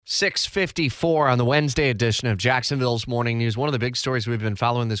6:54 on the Wednesday edition of Jacksonville's Morning News. One of the big stories we've been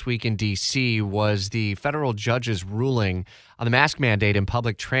following this week in D.C. was the federal judge's ruling on the mask mandate in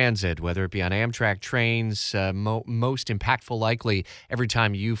public transit, whether it be on Amtrak trains, most impactful likely every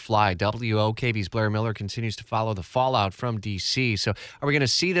time you fly. WOKV's Blair Miller continues to follow the fallout from D.C. So are we going to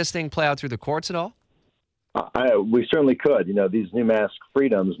see this thing play out through the courts at all? We certainly could. These new mask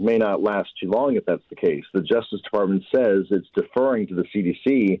freedoms may not last too long if that's the case. The Justice Department says it's deferring to the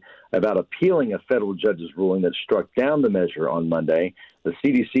CDC about appealing a federal judge's ruling that struck down the measure on Monday. The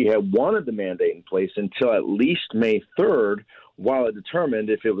CDC had wanted the mandate in place until at least May 3rd, while it determined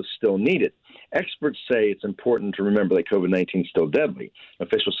if it was still needed. Experts say it's important to remember that COVID-19 is still deadly.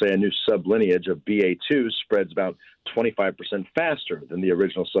 Officials say a new sublineage of BA2 spreads about 25% faster than the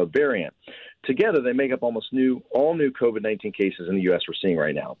original subvariant. Together, they make up all new COVID-19 cases in the U.S. we're seeing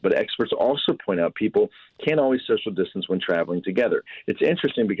right now. But experts also point out people can't always social distance when traveling together. It's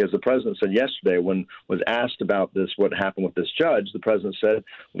interesting because the president said yesterday, when was asked about this, what happened with this judge, the president said,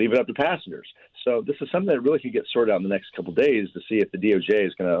 leave it up to passengers. So this is something that really could get sorted out in the next couple of days to see if the DOJ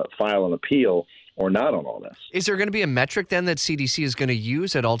is going to file an appeal or not on all this. Is there going to be a metric then that CDC is going to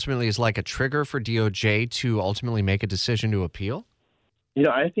use that ultimately is like a trigger for DOJ to ultimately make a decision to appeal?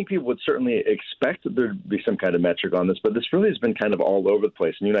 I think people would certainly expect that there'd be some kind of metric on this, but this really has been kind of all over the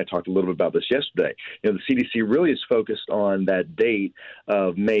place. And you and I talked a little bit about this yesterday. The CDC really is focused on that date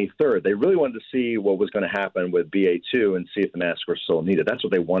of May 3rd. They really wanted to see what was going to happen with BA2 and see if the masks were still needed. That's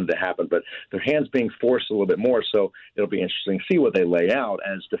what they wanted to happen, but their hands being forced a little bit more. So it'll be interesting to see what they lay out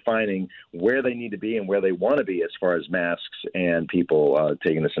as defining where they need to be and where they want to be as far as masks and people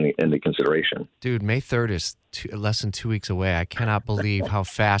taking this into consideration. Dude, May 3rd is less than 2 weeks away. I cannot believe how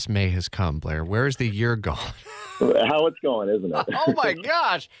fast May has come, Blair. Where is the year gone? How it's going, isn't it? Oh, my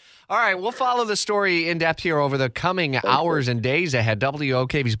gosh. All right, we'll follow the story in depth here over the coming hours and days ahead.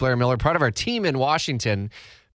 WOKV's Blair Miller, part of our team in Washington.